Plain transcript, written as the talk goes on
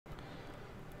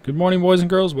Good morning, boys and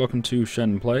girls. Welcome to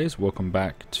Shenplays. Welcome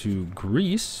back to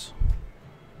Greece,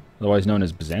 otherwise known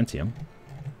as Byzantium.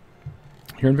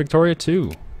 Here in Victoria,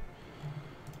 too.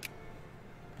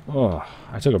 Oh,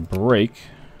 I took a break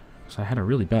because I had a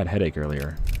really bad headache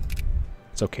earlier.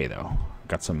 It's okay, though.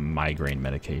 Got some migraine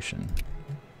medication.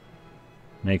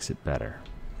 Makes it better.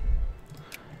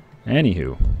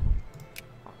 Anywho,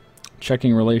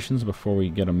 checking relations before we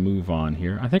get a move on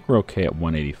here. I think we're okay at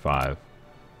 185.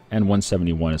 And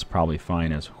 171 is probably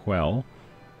fine as well.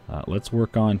 Let's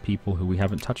work on people who we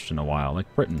haven't touched in a while,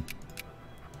 like Britain.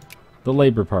 The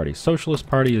Labour Party. Socialist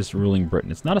Party is ruling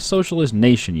Britain. It's not a socialist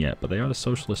nation yet, but they are the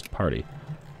Socialist Party.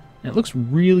 And it looks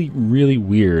really, really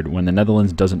weird when the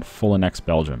Netherlands doesn't full annex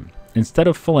Belgium. Instead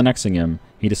of full annexing him,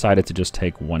 he decided to just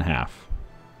take one half.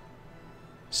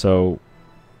 So,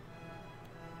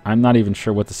 I'm not even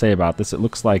sure what to say about this. It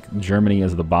looks like Germany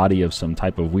is the body of some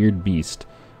type of weird beast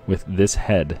with this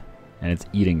head, and it's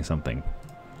eating something.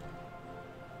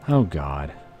 Oh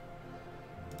god.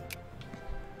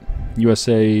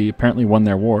 USA apparently won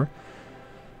their war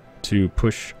to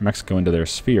push Mexico into their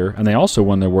sphere, and they also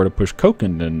won their war to push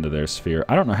Coconut into their sphere.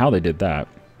 I don't know how they did that.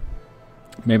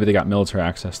 Maybe they got military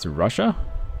access through Russia?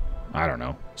 I don't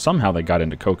know. Somehow they got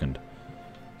into Coconut.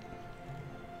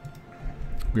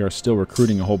 We are still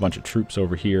recruiting a whole bunch of troops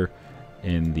over here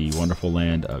in the wonderful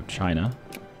land of China.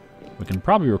 We can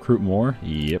probably recruit more.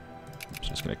 Yep.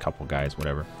 Just get a couple guys,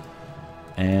 whatever.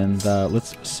 And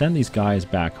let's send these guys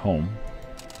back home.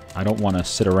 I don't want to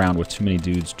sit around with too many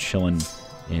dudes chilling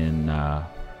in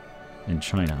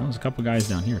China. Oh, there's a couple guys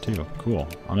down here too. Cool.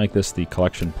 I'll make this the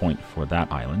collection point for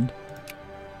that island.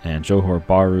 And Johor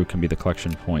Bahru can be the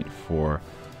collection point for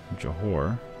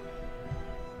Johor.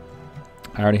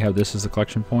 I already have this as the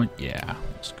collection point. Yeah,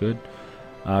 looks good.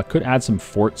 Could add some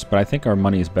forts, but I think our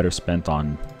money is better spent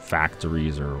on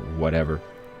factories or whatever.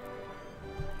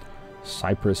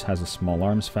 Cyprus has a small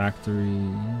arms factory.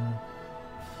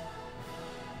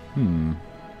 We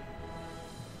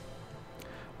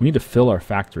need to fill our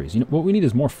factories. You know, what we need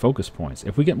is more focus points.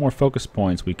 If we get more focus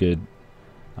points, we could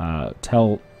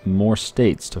tell more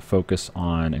states to focus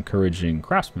on encouraging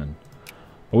craftsmen.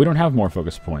 But we don't have more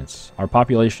focus points. Our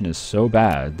population is so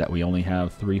bad that we only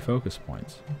have 3 focus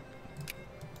points.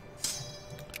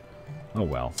 Oh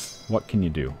well, what can you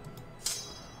do?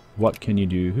 What can you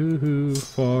do? Hoo-hoo,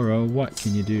 for a what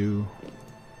can you do?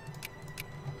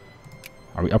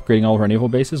 Are we upgrading all of our naval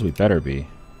bases? We better be.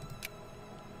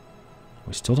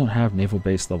 We still don't have naval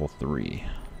base level 3.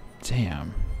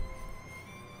 Damn.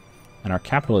 And our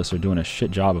capitalists are doing a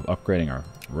shit job of upgrading our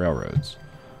railroads.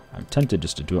 I'm tempted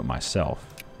just to do it myself.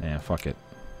 Yeah, fuck it.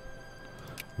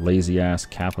 Lazy ass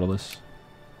capitalists.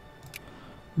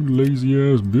 Lazy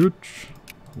ass bitch.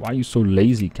 Why are you so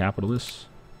lazy, capitalists?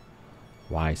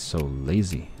 Why so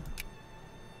lazy?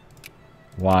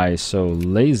 Why so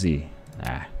lazy?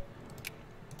 Ah.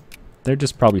 They're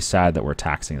just probably sad that we're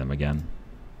taxing them again.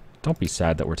 Don't be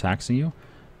sad that we're taxing you.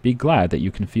 Be glad that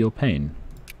you can feel pain.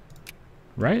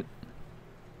 Right?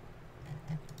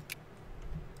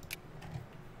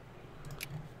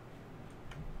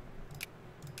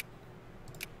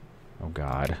 Oh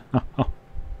god.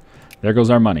 There goes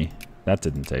our money. That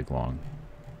didn't take long.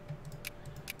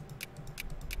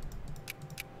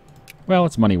 Well,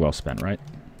 it's money well spent, right?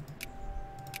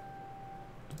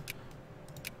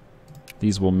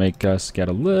 These will make us get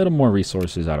a little more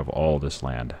resources out of all this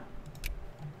land.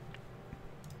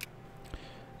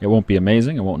 It won't be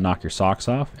amazing, it won't knock your socks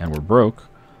off, and we're broke,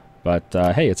 but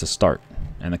hey, it's a start.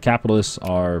 And the capitalists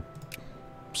are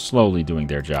slowly doing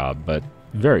their job, but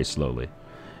very slowly.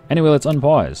 Anyway, let's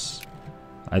unpause.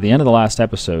 At the end of the last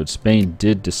episode, Spain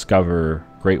did discover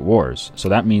great wars, so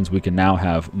that means we can now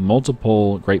have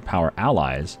multiple great power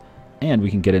allies, and we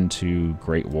can get into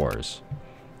great wars.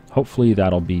 Hopefully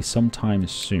that'll be sometime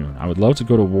soon. I would love to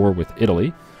go to war with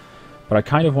Italy, but I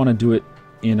kind of want to do it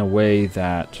in a way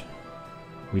that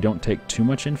we don't take too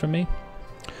much infamy.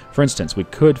 For instance, we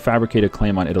could fabricate a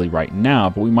claim on Italy right now,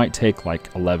 but we might take like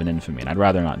 11 infamy, and I'd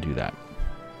rather not do that.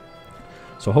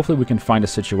 So hopefully we can find a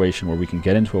situation where we can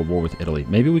get into a war with Italy.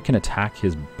 Maybe we can attack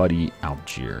his buddy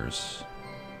Algiers.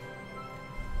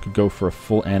 Could go for a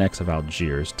full annex of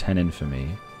Algiers, 10 infamy.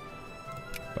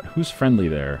 But who's friendly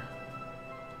there?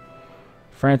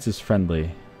 France is friendly.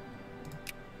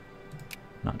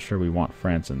 Not sure we want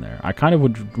France in there. I kind of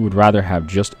would rather have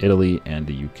just Italy and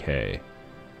the UK.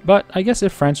 But I guess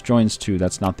if France joins too,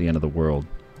 that's not the end of the world.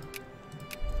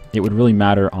 It would really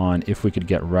matter on if we could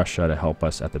get Russia to help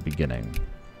us at the beginning.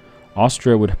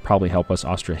 Austria would probably help us.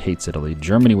 Austria hates Italy.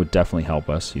 Germany would definitely help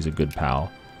us. He's a good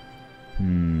pal. I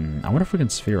wonder if we can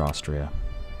sphere Austria.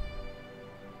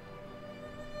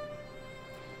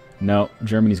 No,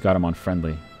 Germany's got him on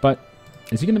friendly. But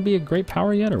is he going to be a great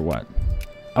power yet, or what?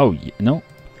 Oh, no.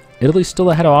 Italy's still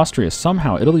ahead of Austria.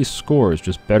 Somehow, Italy's score is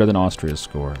just better than Austria's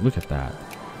score. Look at that.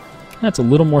 That's a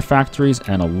little more factories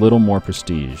and a little more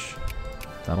prestige.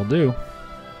 That'll do.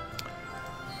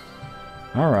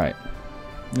 Alright.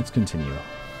 Let's continue.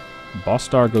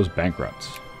 Bostar goes bankrupt.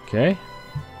 Okay.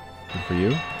 Good for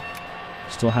you.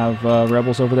 Still have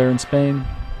rebels over there in Spain?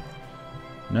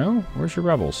 No? Where's your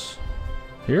rebels?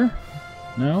 Here?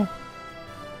 No?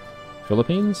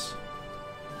 Philippines?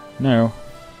 No.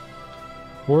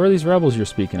 Where are these rebels you're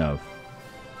speaking of?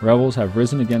 Rebels have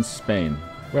risen against Spain.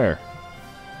 Where?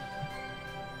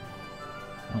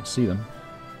 I don't see them.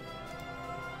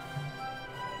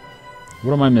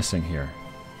 What am I missing here?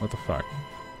 What the fuck?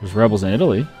 There's rebels in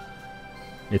Italy.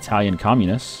 Italian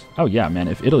communists. Oh yeah, man,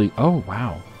 if Italy... Oh,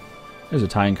 wow. There's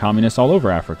Italian communists all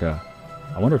over Africa.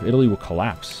 I wonder if Italy will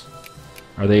collapse.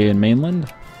 Are they in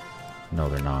mainland? No,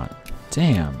 they're not.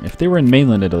 Damn, if they were in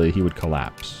mainland Italy, he would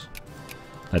collapse.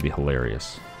 That'd be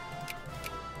hilarious.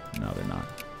 No, they're not.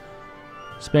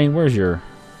 Spain, where's your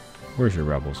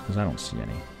rebels? Because I don't see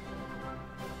any.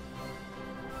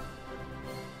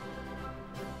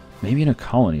 Maybe in a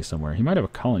colony somewhere. He might have a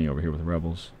colony over here with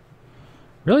rebels.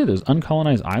 Really? There's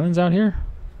uncolonized islands out here?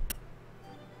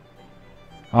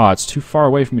 Oh, it's too far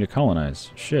away for me to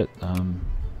colonize. Shit. And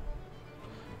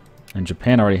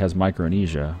Japan already has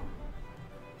Micronesia.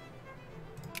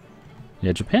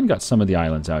 Yeah, Japan got some of the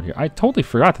islands out here. I totally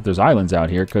forgot that there's islands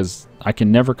out here because I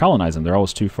can never colonize them. They're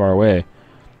always too far away.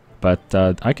 But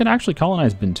I can actually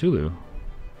colonize Bintulu.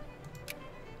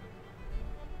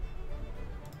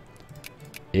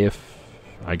 If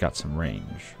I got some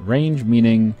range. Range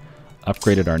meaning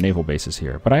upgraded our naval bases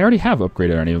here. But I already have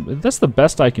upgraded our naval... That's the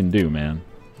best I can do, man.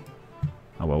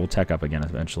 Oh well, we'll tech up again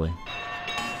eventually.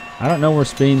 I don't know where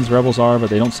Spain's rebels are, but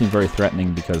they don't seem very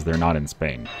threatening because they're not in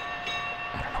Spain.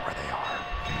 I don't know where they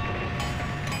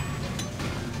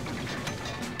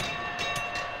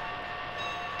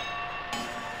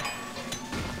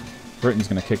are. Britain's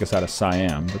going to kick us out of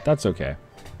Siam, but that's okay.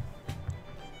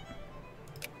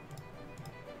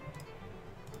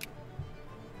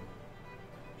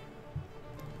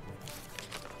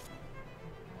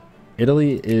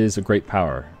 Italy is a great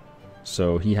power,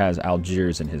 so he has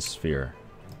Algiers in his sphere.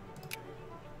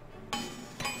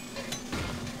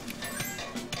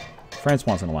 France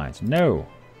wants an alliance. No.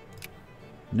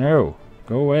 No.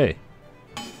 Go away.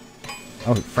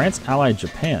 Oh, France allied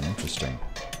Japan. Interesting.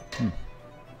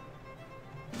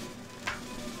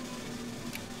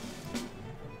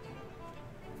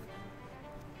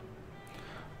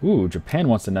 Ooh, Japan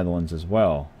wants the Netherlands as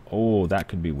well. Oh, that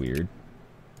could be weird.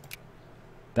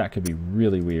 That could be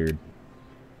really weird.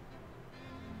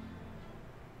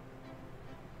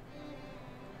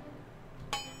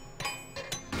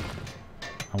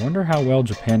 I wonder how well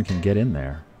Japan can get in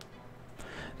there.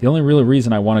 The only real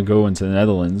reason I want to go into the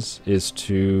Netherlands is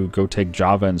to go take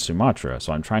Java and Sumatra.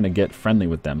 So I'm trying to get friendly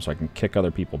with them so I can kick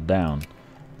other people down.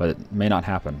 But it may not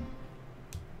happen.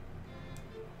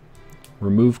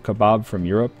 Remove kebab from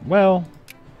Europe? Well,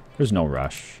 there's no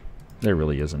rush. There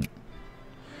really isn't.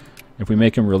 If we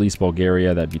make him release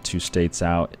Bulgaria, that'd be 2 states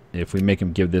out. If we make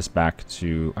him give this back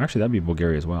to... Actually, that'd be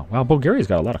Bulgaria as well. Wow, Bulgaria's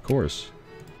got a lot of cores.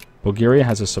 Bulgaria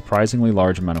has a surprisingly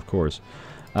large amount of cores.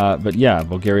 But yeah,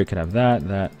 Bulgaria could have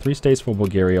that. 3 states for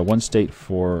Bulgaria, 1 state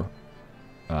for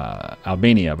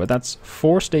Albania. But that's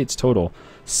 4 states total,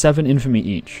 7 infamy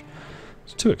each.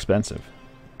 It's too expensive.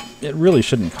 It really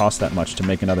shouldn't cost that much to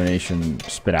make another nation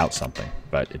spit out something,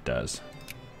 but it does.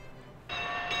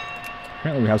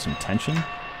 Apparently we have some tension.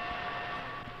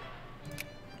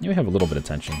 Yeah, we have a little bit of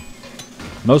tension.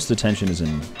 Most of the tension is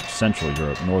in Central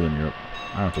Europe, Northern Europe.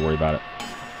 I don't have to worry about it.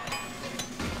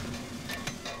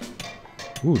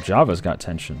 Ooh, Java's got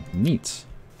tension. Neat.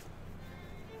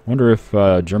 Wonder if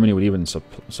Germany would even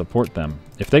support them.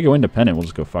 If they go independent, we'll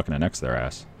just go fucking annex their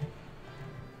ass.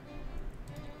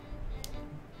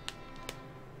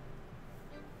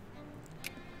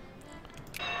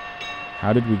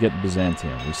 How did we get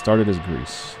Byzantium? We started as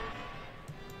Greece.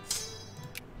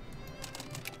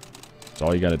 That's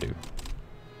all you gotta do.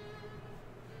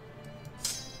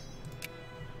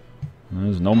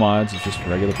 There's no mods, it's just a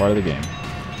regular part of the game.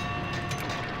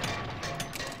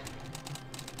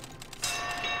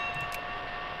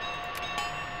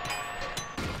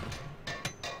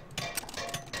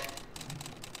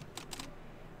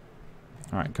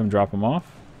 Alright, come drop them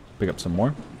off. Pick up some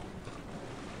more.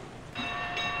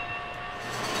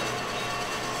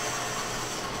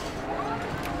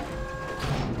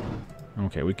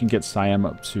 Okay, we can get Siam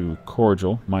up to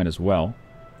cordial. Might as well.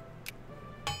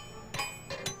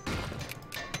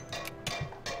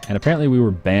 And apparently we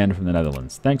were banned from the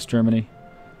Netherlands. Thanks, Germany.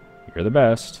 You're the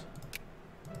best.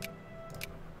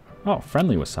 Oh,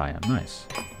 friendly with Siam. Nice.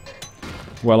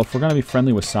 Well, if we're going to be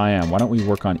friendly with Siam, why don't we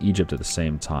work on Egypt at the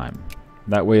same time?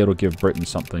 That way it'll give Britain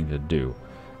something to do.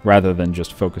 Rather than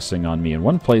just focusing on me in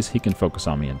one place, he can focus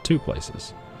on me in 2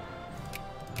 places.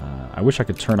 I wish I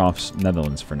could turn off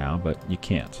Netherlands for now, but you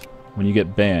can't. When you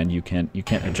get banned, you can't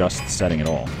adjust the setting at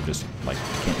all. You just, like,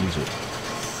 you can't use it.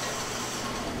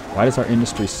 Why does our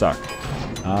industry suck?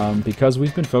 Because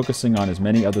we've been focusing on as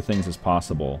many other things as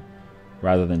possible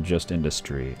rather than just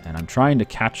industry. And I'm trying to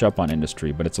catch up on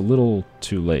industry, but it's a little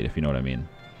too late, if you know what I mean.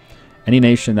 Any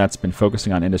nation that's been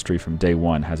focusing on industry from day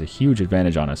one has a huge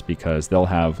advantage on us because they'll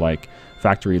have, like,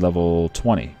 factory level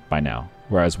 20 by now,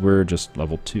 whereas we're just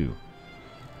level 2.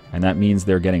 And that means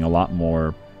they're getting a lot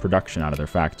more production out of their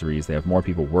factories. They have more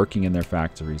people working in their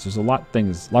factories. There's a lot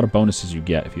of bonuses you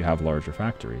get if you have larger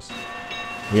factories.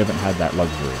 We haven't had that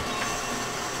luxury.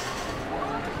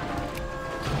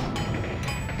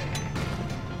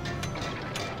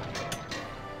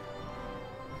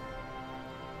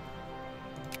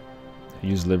 If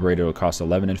you use Liberator, it will cost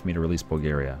 11 infamy to release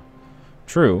Bulgaria.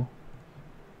 True,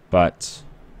 but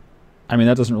I mean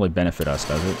that doesn't really benefit us,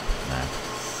 does it? Nah.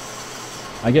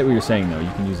 I get what you're saying though.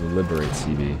 You can use the Liberate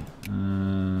CB.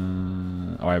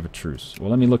 Oh, I have a truce. Well,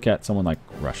 let me look at someone like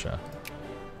Russia.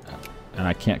 And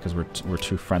I can't because we're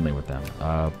too friendly with them.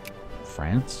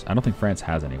 France? I don't think France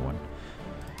has anyone.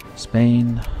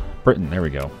 Spain. Britain. There we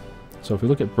go. So if we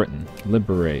look at Britain,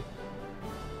 liberate.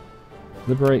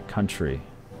 Liberate country.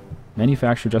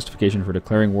 Manufacture justification for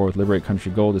declaring war with liberate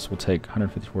country goal. This will take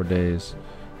 154 days.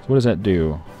 So what does that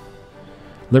do?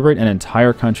 Liberate an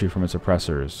entire country from its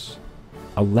oppressors.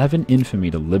 11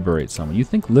 infamy to liberate someone. You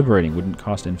think liberating wouldn't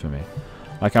cost infamy?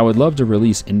 Like, I would love to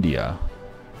release India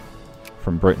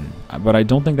from Britain, but I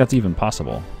don't think that's even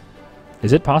possible.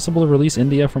 Is it possible to release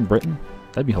India from Britain?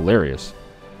 That'd be hilarious.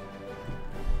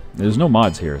 There's no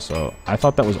mods here, so I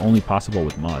thought that was only possible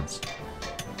with mods.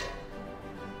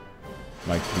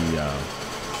 Like the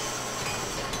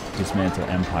Dismantle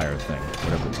Empire thing,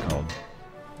 whatever it's called.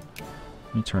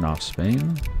 Let me turn off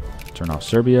Spain, turn off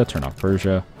Serbia, turn off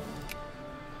Persia.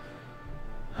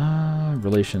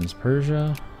 Relations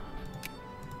Persia.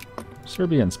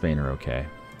 Serbia and Spain are okay.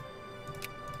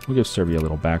 We'll give Serbia a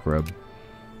little back rub.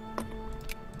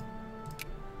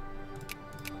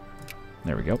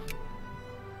 There we go.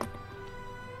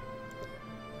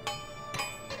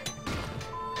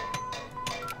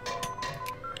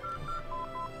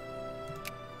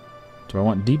 Do I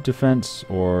want deep defense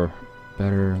or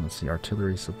better? Let's see,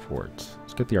 artillery support.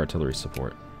 Let's get the artillery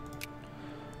support.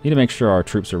 Need to make sure our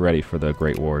troops are ready for the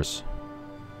Great Wars.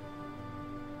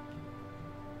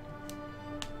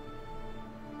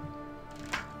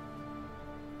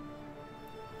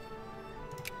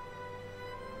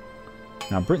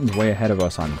 Now, Britain's way ahead of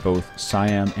us on both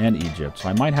Siam and Egypt, so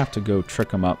I might have to go trick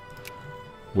them up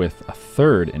with a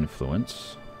 3rd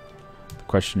influence. The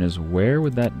question is, where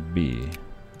would that be?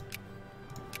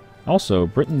 Also,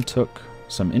 Britain took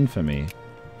some infamy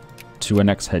to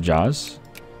annex Hejaz,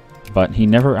 but he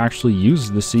never actually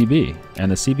used the CB, and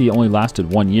the CB only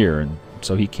lasted 1 year, and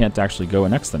so he can't actually go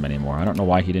annex them anymore. I don't know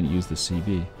why he didn't use the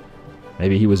CB.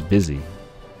 Maybe he was busy.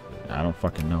 I don't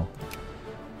fucking know.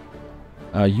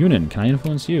 Yunnan, can I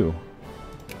influence you?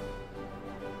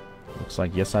 Looks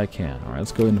like yes I can. Alright,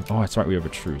 let's go in. Oh, that's right, we have a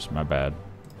truce. My bad.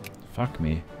 Fuck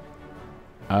me.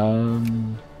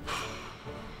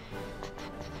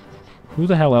 Who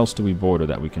the hell else do we border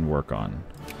that we can work on?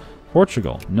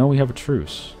 Portugal. No, we have a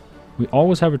truce. We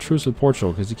always have a truce with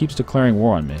Portugal because he keeps declaring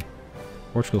war on me.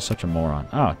 Portugal's such a moron.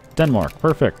 Ah, Denmark.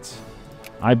 Perfect.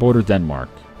 I border Denmark.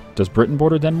 Does Britain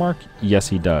border Denmark? Yes,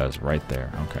 he does. Right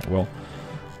there. Okay, well,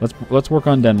 let's work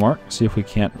on Denmark. See if we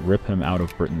can't rip him out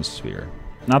of Britain's sphere.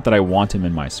 Not that I want him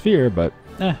in my sphere, but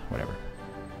whatever.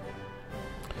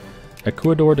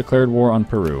 Ecuador declared war on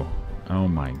Peru. Oh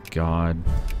my god.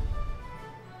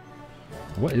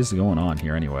 What is going on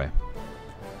here anyway?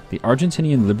 The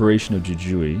Argentinian liberation of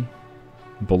Jujuy.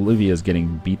 Bolivia's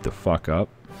getting beat the fuck up.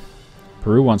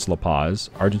 Peru wants La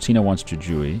Paz. Argentina wants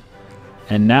Jujuy.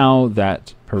 And now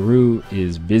that Peru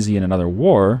is busy in another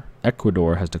war,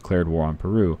 Ecuador has declared war on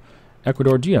Peru.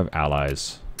 Ecuador, do you have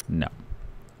allies? No.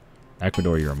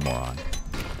 Ecuador, you're a moron.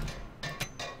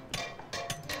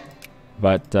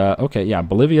 But, okay, yeah,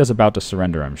 Bolivia's about to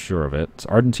surrender, I'm sure of it. So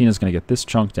Argentina's going to get this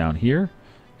chunk down here,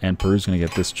 and Peru's going to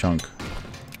get this chunk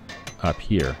up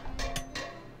here.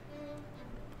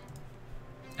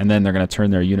 And then they're going to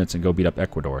turn their units and go beat up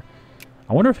Ecuador.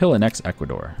 I wonder if he'll annex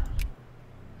Ecuador.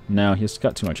 No, he's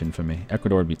got too much infamy.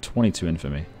 Ecuador would be 22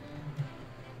 infamy.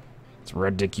 It's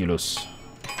ridiculous.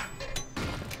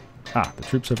 Ah, the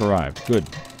troops have arrived. Good.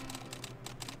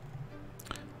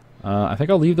 I think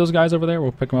I'll leave those guys over there.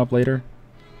 We'll pick them up later.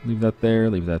 Leave that there.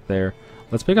 Leave that there.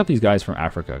 Let's pick up these guys from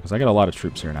Africa, because I got a lot of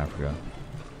troops here in Africa.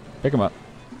 Pick them up.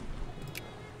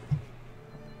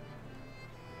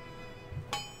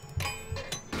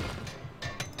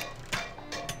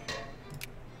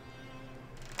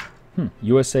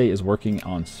 USA is working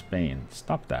on Spain.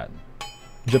 Stop that.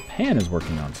 Japan is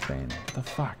working on Spain. What the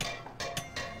fuck?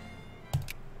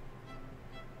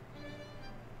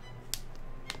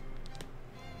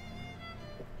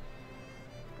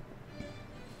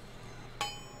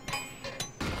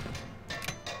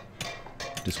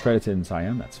 Discredited in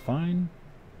Siam, that's fine.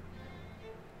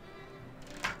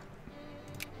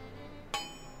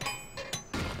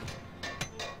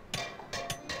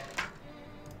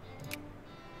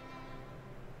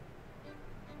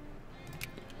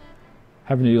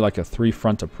 Having to do like a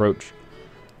three-front approach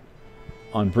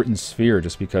on Britain's sphere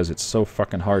just because it's so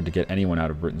fucking hard to get anyone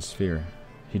out of Britain's sphere.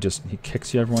 He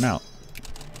kicks everyone out.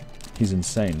 He's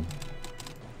insane.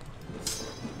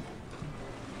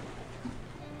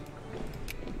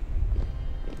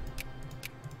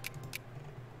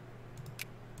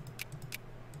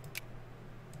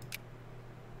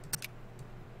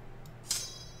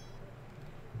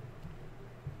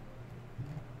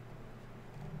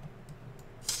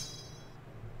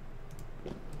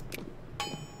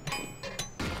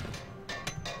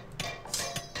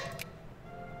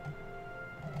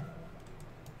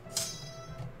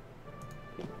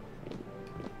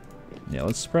 Yeah,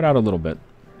 let's spread out a little bit.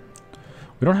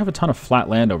 We don't have a ton of flat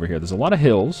land over here. There's a lot of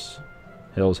hills.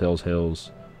 Hills, hills,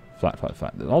 hills. Flat, flat,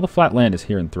 flat. All the flat land is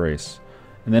here in Thrace.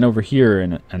 And then over here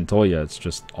in Anatolia, it's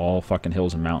just all fucking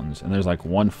hills and mountains. And there's like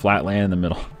one flat land in the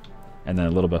middle. And then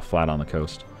a little bit flat on the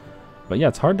coast. But yeah,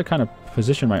 it's hard to kind of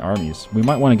position my armies. We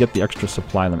might want to get the extra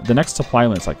supply limit. The next supply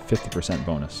limit is like 50%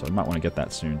 bonus. So we might want to get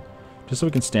that soon. Just so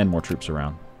we can stand more troops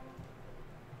around.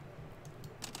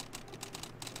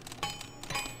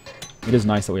 It is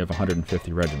nice that we have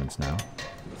 150 regiments now.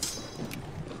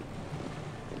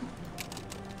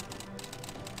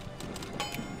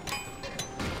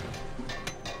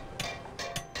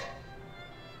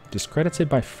 Discredited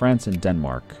by France and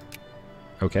Denmark.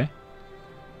 Okay.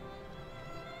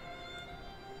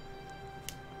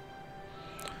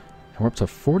 And we're up to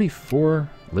 44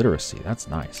 literacy. That's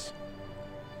nice.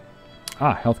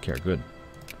 Ah, healthcare. Good.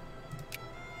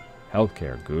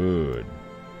 Healthcare. Good.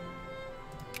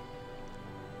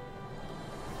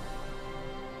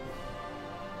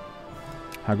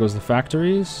 How goes the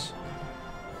factories?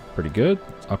 Pretty good.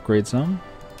 Let's upgrade some.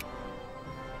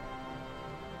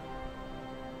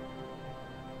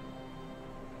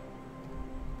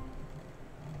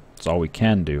 That's all we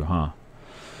can do, huh?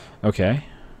 Okay.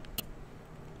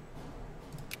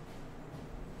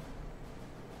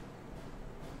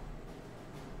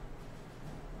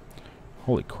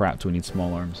 Holy crap, do we need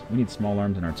small arms? We need small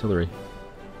arms and artillery.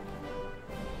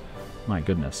 My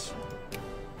goodness.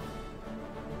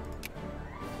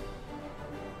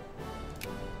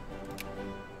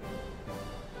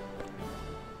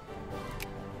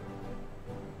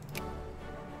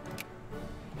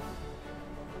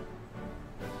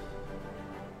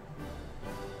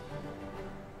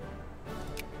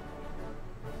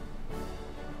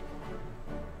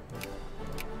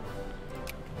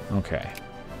 Okay.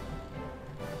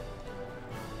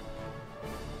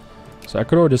 So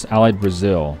Ecuador just allied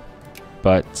Brazil,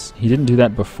 but he didn't do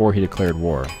that before he declared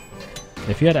war.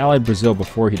 If he had allied Brazil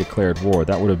before he declared war,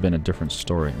 that would have been a different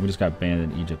story. We just got banned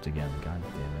in Egypt again. God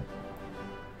damn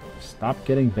it. Stop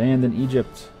getting banned in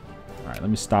Egypt. Alright, let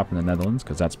me stop in the Netherlands,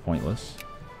 because that's pointless.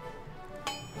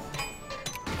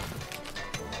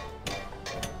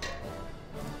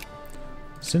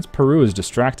 Since Peru is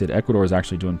distracted, Ecuador is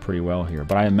actually doing pretty well here.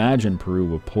 But I imagine Peru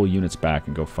will pull units back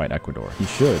and go fight Ecuador. He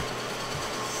should.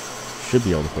 Should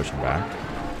be able to push him back,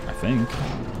 I think.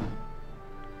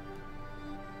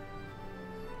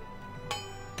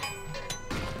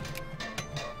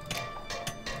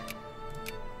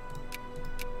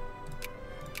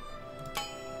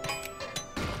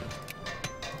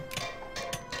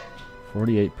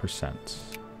 %.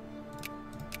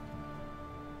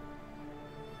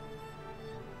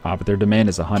 Ah, but their demand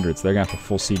is 100, so they're going to have to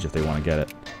full siege if they want to get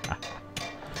it.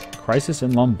 Crisis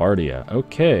in Lombardia.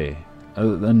 Okay.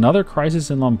 Another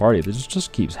crisis in Lombardia. This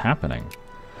just keeps happening.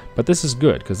 But this is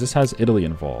good, because this has Italy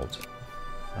involved.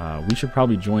 We should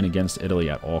probably join against Italy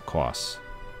at all costs.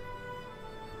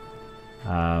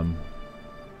 Yeah,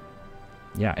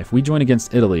 if we join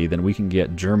against Italy, then we can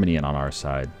get Germany in on our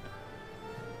side.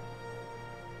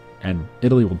 And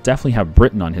Italy will definitely have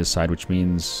Britain on his side, which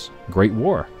means Great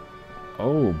War.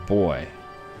 Oh boy.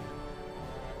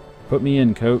 Put me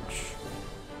in, coach.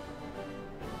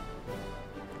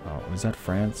 Oh, is that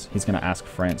France? He's going to ask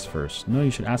France first. No,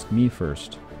 you should ask me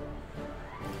first.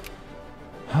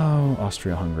 Oh,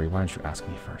 Austria-Hungary. Why don't you ask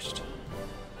me first?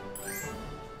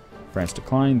 France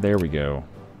declined. There we go.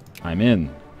 I'm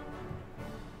in.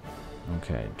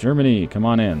 Okay. Germany, come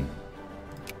on in.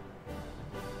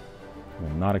 Will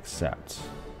not accept.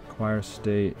 Acquire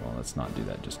state. Well, let's not do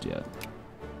that just yet.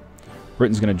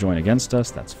 Britain's going to join against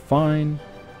us. That's fine.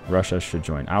 Russia should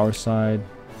join our side.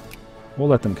 We'll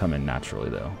let them come in naturally,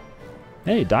 though.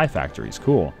 Hey, dye factories.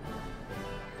 Cool.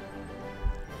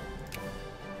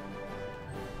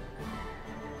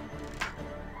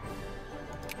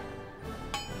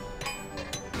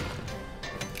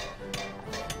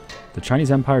 The Chinese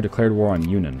Empire declared war on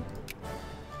Yunnan.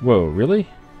 Whoa, really?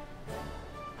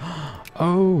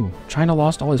 Oh, China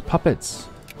lost all his puppets.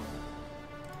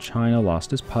 China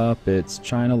lost his puppets.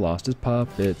 China lost his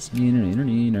puppets. Wow,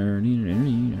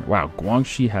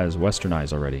 Guangxi has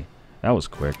westernized already. That was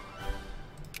quick.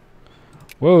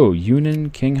 Whoa,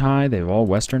 Yunnan, Qinghai, they've all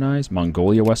westernized.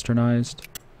 Mongolia westernized.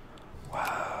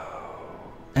 Wow.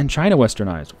 And China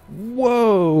westernized.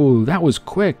 Whoa, that was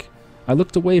quick. I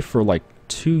looked away for like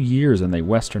 2 years and they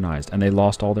westernized and they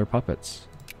lost all their puppets.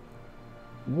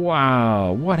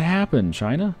 Wow, what happened,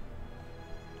 China?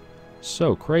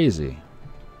 So crazy.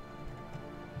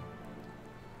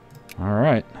 All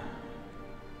right.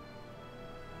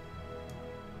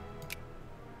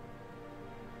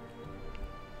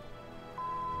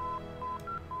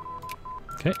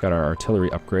 Okay, got our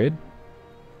artillery upgrade.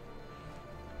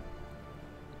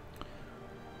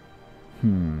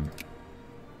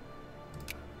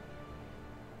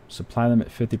 Supply them at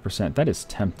 50%. That is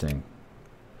tempting.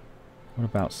 What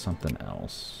about something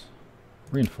else?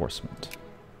 Reinforcement.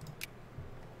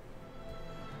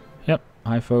 Yep.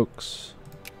 Hi, folks.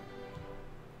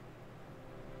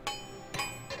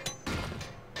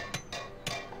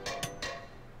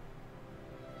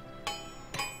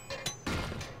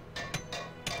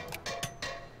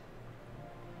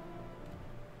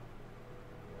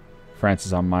 France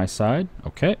is on my side.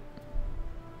 Okay.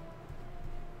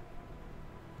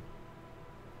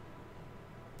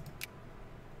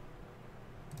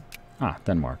 Ah,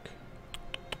 Denmark.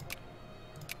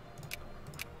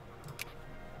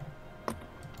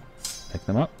 Pick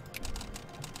them up.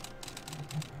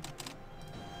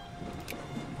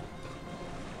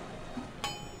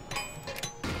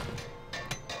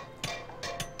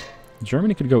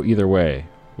 Germany could go either way,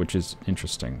 which is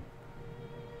interesting.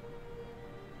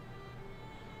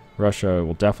 Russia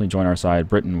will definitely join our side.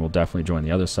 Britain will definitely join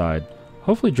the other side.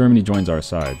 Hopefully Germany joins our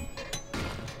side.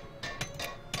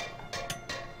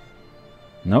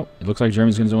 Nope, it looks like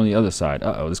Germany's going to join the other side.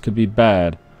 Uh-oh, this could be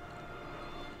bad.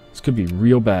 This could be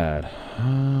real bad.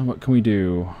 What can we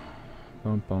do?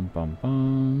 Bum, bum, bum,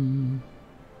 bum.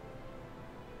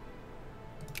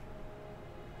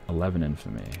 11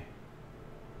 infamy.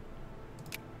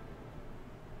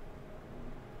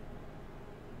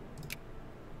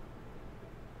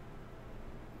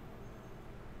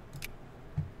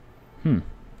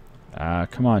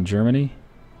 Come on, Germany.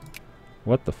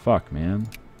 What the fuck, man?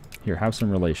 Here, have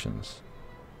some relations.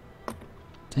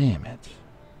 Damn it.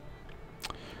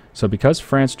 So because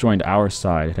France joined our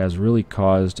side, it has really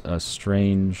caused a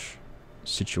strange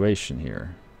situation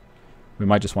here. We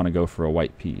might just want to go for a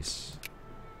white peace.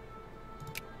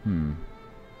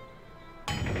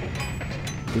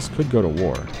 This could go to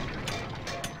war.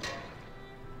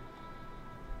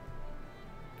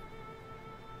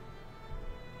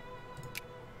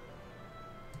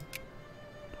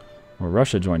 Well,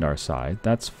 Russia joined our side.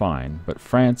 That's fine. But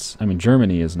France, I mean,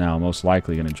 Germany is now most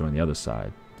likely going to join the other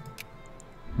side.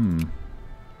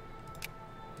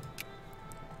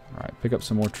 Alright, pick up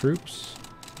some more troops.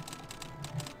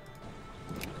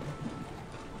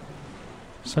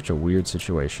 Such a weird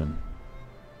situation.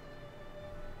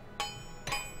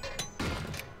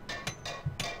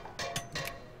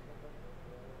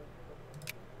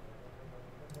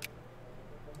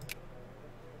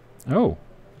 Oh.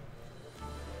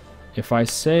 If I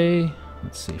say,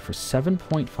 let's see, for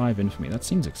 7.5 infamy, that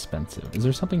seems expensive. Is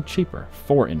there something cheaper?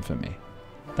 4 infamy.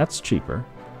 That's cheaper.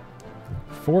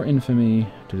 4 infamy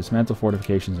to dismantle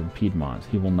fortifications in Piedmont,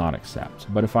 he will not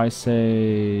accept. But if I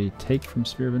say, take from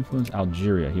sphere of influence,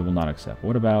 Algeria, he will not accept.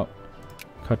 What about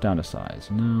cut down to size?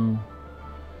 No.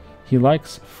 He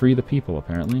likes free the people,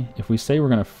 apparently. If we say we're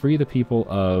going to free the people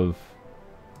of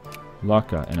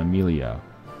Lucca and Amelia,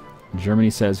 Germany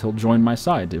says he'll join my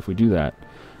side if we do that.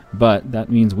 But that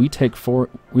means we take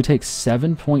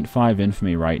 7.5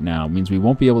 infamy right now. It means we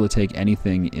won't be able to take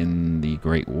anything in the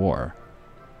Great War.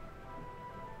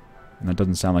 And that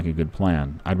doesn't sound like a good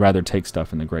plan. I'd rather take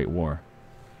stuff in the Great War.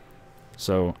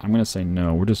 So I'm going to say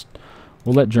no.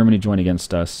 We'll let Germany join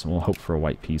against us. We'll hope for a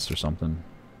white peace or something.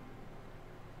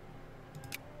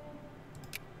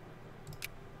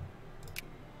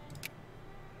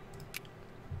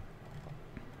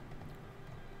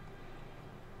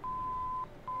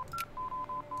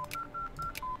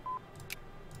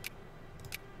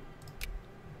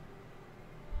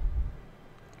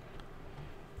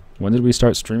 When did we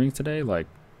start streaming today? Like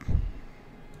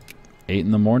 8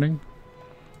 in the morning?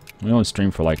 We only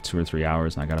streamed for like 2 or 3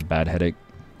 hours and I got a bad headache.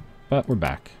 But we're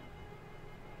back.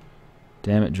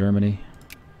 Damn it, Germany.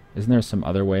 Isn't there some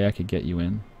other way I could get you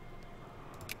in?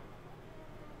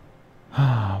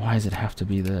 Why does it have to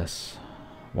be this?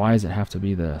 Why does it have to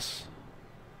be this?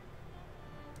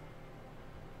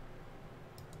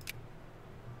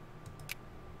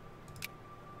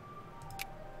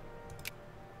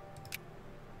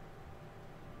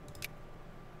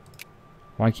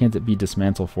 Why can't it be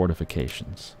dismantle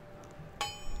fortifications?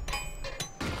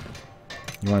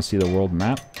 You want to see the world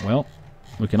map? Well,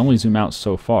 we can only zoom out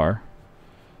so far.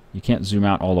 You can't zoom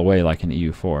out all the way like in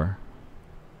EU4.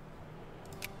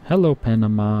 Hello,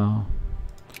 Panama. I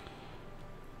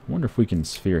wonder if we can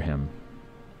sphere him.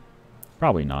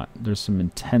 Probably not. There's some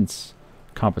intense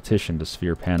competition to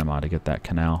sphere Panama to get that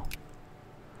canal.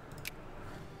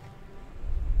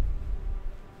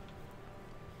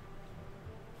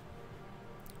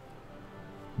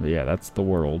 But yeah, that's the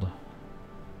world.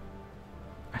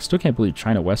 I still can't believe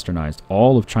China westernized.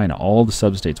 All of China, all the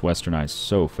substates westernized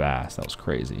so fast. That was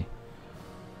crazy.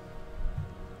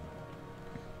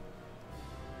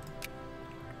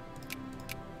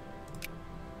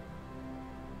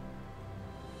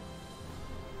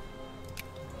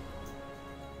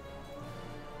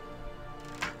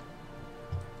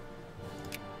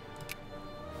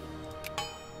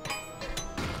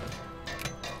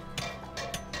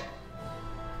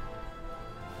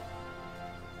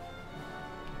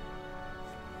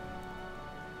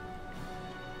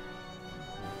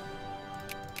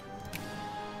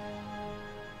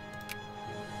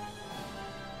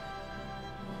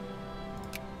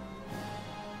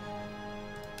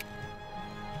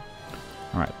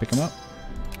 Alright, pick him up.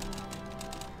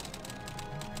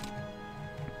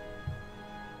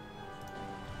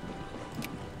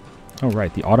 Oh,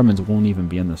 right. The Ottomans won't even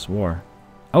be in this war.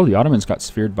 Oh, the Ottomans got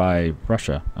sphered by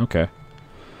Russia. Okay.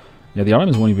 Yeah, the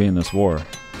Ottomans won't even be in this war.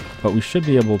 But we should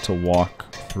be able to walk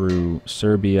through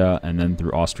Serbia and then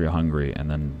through Austria-Hungary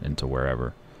and then into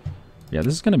wherever. Yeah,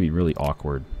 this is going to be really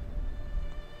awkward.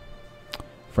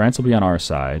 France will be on our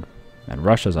side and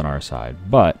Russia's on our side,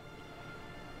 but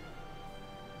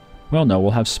well, no,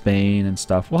 we'll have Spain and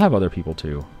stuff. We'll have other people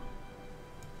too.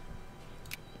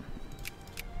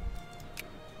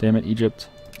 Damn it, Egypt.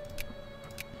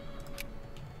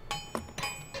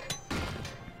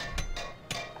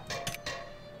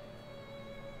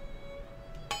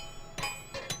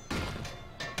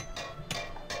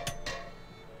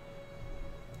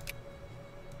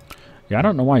 Yeah, I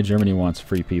don't know why Germany wants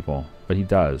free people, but he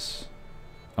does.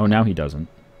 Oh, now he doesn't.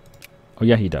 Oh,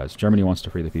 yeah, he does. Germany wants to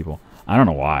free the people. I don't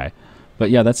know why. But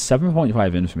yeah, that's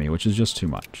 7.5 infamy, which is just too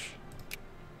much.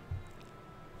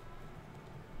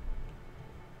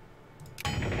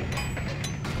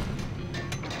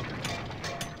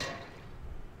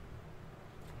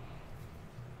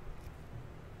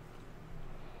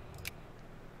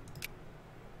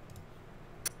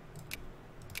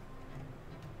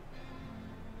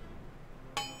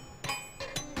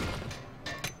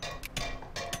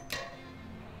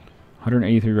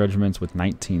 .183 regiments with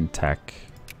 19 tech.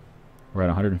 We're at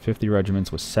 150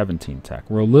 regiments with 17 tech.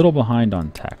 We're a little behind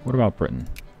on tech. What about Britain?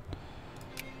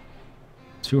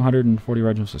 240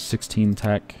 regiments with 16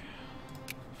 tech.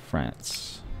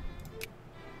 France.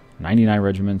 99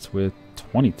 regiments with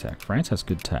 20 tech. France has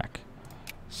good tech.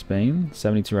 Spain,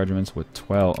 72 regiments with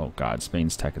 12. Oh god,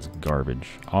 Spain's tech is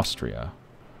garbage. Austria,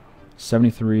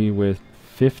 73 with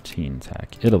 15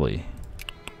 tech. Italy,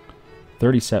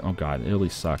 37. Oh god, Italy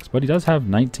sucks. But he does have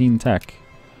 19 tech.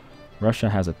 Russia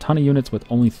has a ton of units with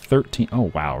only 13.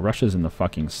 Oh wow, Russia's in the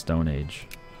fucking Stone Age.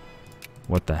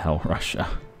 What the hell, Russia?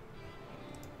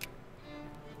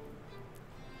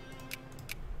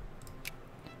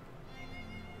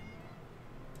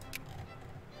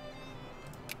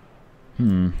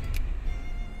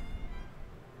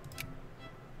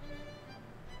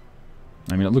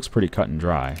 I mean, it looks pretty cut and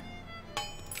dry.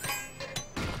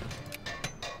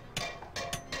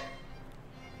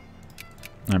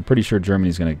 I'm pretty sure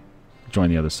Germany's going to join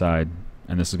the other side,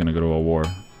 and this is going to go to a war.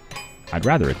 I'd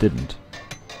rather it didn't.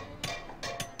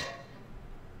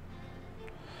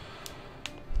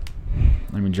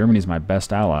 I mean, Germany's my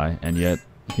best ally, and yet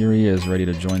here he is ready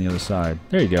to join the other side.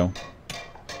 There you go.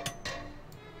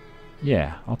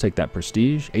 Yeah, I'll take that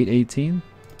prestige. 818.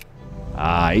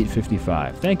 Ah,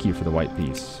 855. Thank you for the white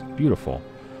piece. Beautiful.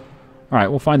 All right,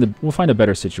 we'll find a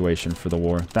better situation for the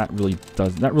war. That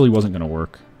really wasn't going to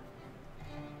work.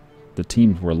 The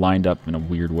teams were lined up in a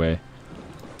weird way.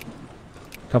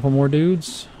 Couple more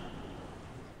dudes.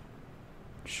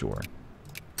 Sure.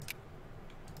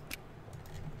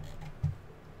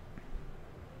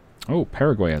 Oh,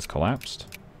 Paraguay has collapsed.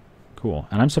 Cool.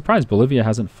 And I'm surprised Bolivia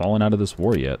hasn't fallen out of this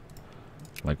war yet.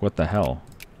 Like, what the hell?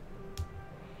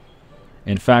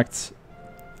 In fact,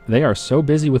 they are so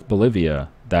busy with Bolivia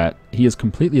that he is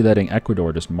completely letting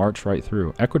Ecuador just march right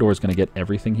through. Ecuador is going to get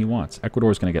everything he wants.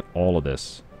 Ecuador is going to get all of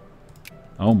this.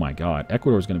 Oh my god.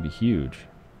 Ecuador is going to be huge.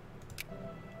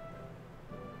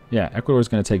 Yeah, Ecuador is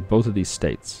going to take both of these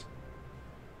states.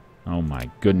 Oh my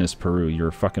goodness, Peru. You're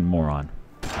a fucking moron.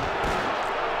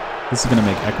 This is going to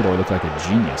make Ecuador look like a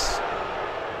genius.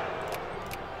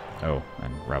 Oh,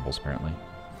 and rebels, apparently.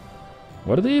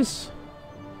 What are these?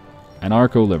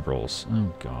 Anarcho-liberals.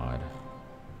 Oh, God.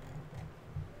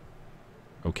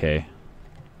 Okay.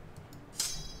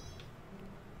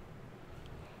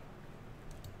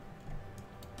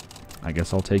 I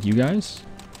guess I'll take you guys.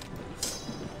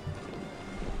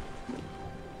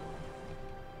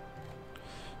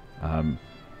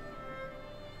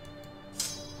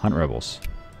 Hunt rebels.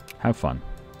 Have fun.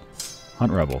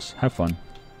 Hunt rebels. Have fun.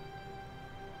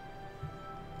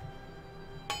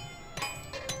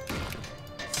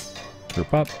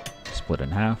 Group up. Split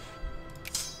in half.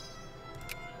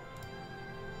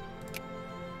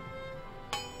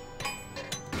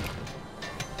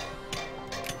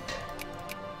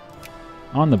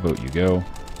 On the boat you go.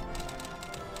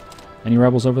 Any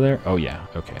rebels over there? Oh yeah.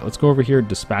 Okay, let's go over here,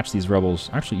 dispatch these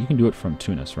rebels. Actually, you can do it from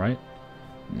Tunis, right?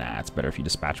 Nah, it's better if you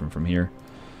dispatch them from here.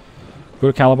 Go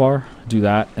to Calabar, do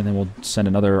that, and then we'll send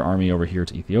another army over here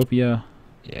to Ethiopia.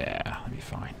 Yeah, that'll be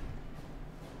fine.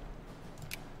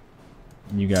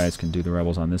 And you guys can do the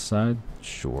rebels on this side?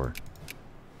 Sure.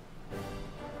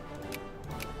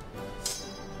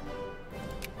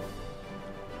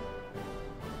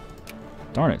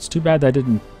 Darn it, it's too bad that I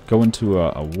didn't go into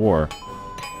a war.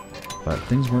 But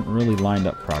things weren't really lined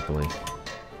up properly.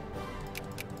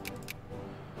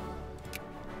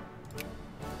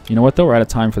 You know what, though? We're out of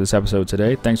time for this episode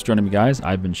today. Thanks for joining me, guys.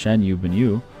 I've been Shen, you've been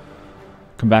you.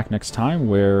 Come back next time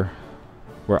where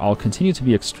I'll continue to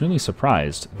be extremely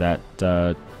surprised that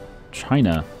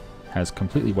China has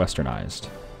completely westernized.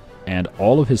 And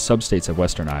all of his substates have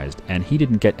westernized, and he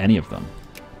didn't get any of them.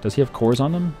 Does he have cores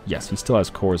on them? Yes, he still has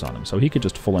cores on him, so he could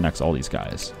just full annex all these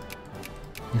guys.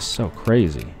 He's so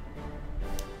crazy.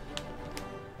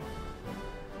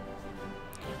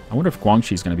 I wonder if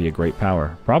Guangxi's going to be a great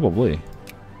power. Probably.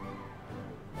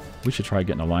 We should try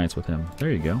getting an alliance with him.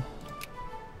 There you go.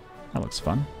 That looks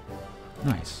fun.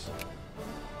 Nice.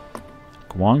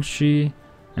 Guangxi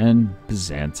and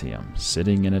Byzantium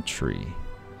sitting in a tree.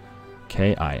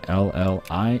 Killing.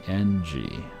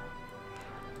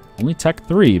 Only Tech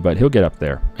 3, but he'll get up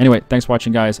there. Anyway, thanks for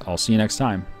watching, guys. I'll see you next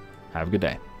time. Have a good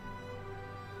day.